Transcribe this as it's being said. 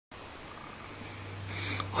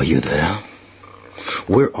Are you there?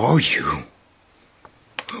 Where are you?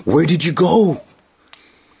 Where did you go?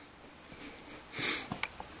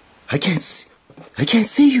 I can't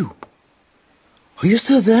see you. Are you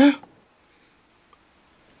still there?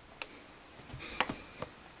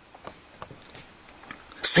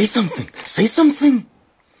 Say something. Say something.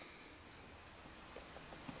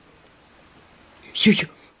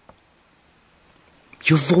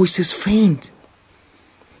 Your voice is faint.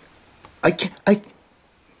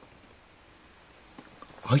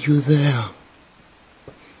 Are you there?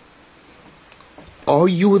 Are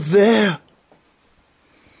you there?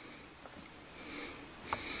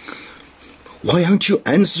 Why aren't you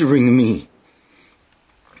answering me?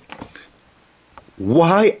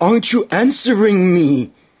 Why aren't you answering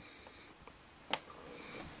me?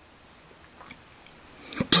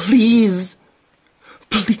 Please.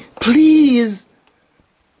 Please.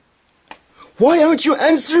 Why aren't you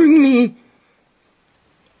answering me?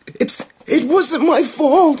 It wasn't my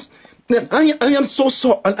fault. I am so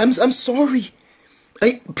sorry. I'm sorry.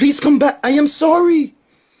 Please come back. I am sorry.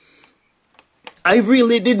 I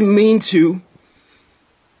really didn't mean to.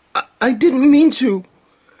 I didn't mean to.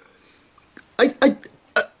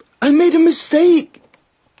 I made a mistake.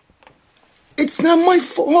 It's not my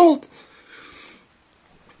fault.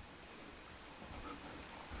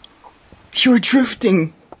 You're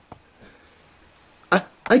drifting.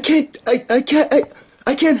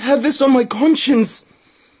 I can't have this on my conscience.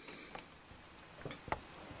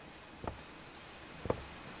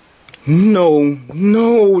 No.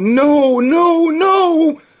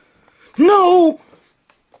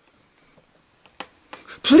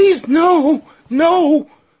 Please, no.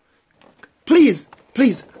 Please.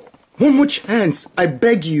 One more chance. I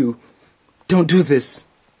beg you. Don't do this.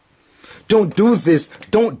 Don't do this.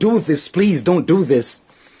 Don't do this. Please, don't do this.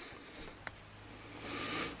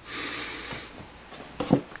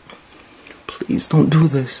 Please, don't do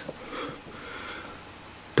this.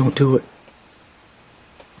 Don't do it.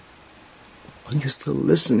 Are you still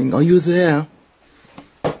listening? Are you there?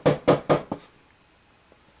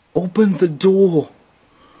 Open the door.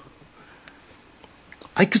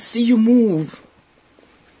 I could see you move.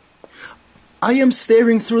 I am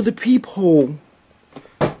staring through the peephole.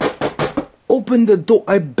 Open the door.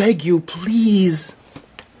 I beg you, please.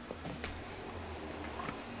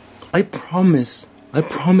 I promise. I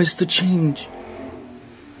promise to change.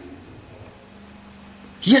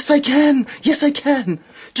 Yes, I can. Yes, I can.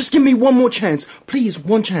 Just give me one more chance. Please,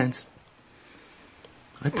 one chance.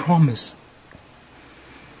 I promise.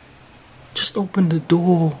 Just open the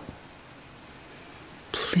door.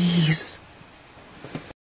 Please.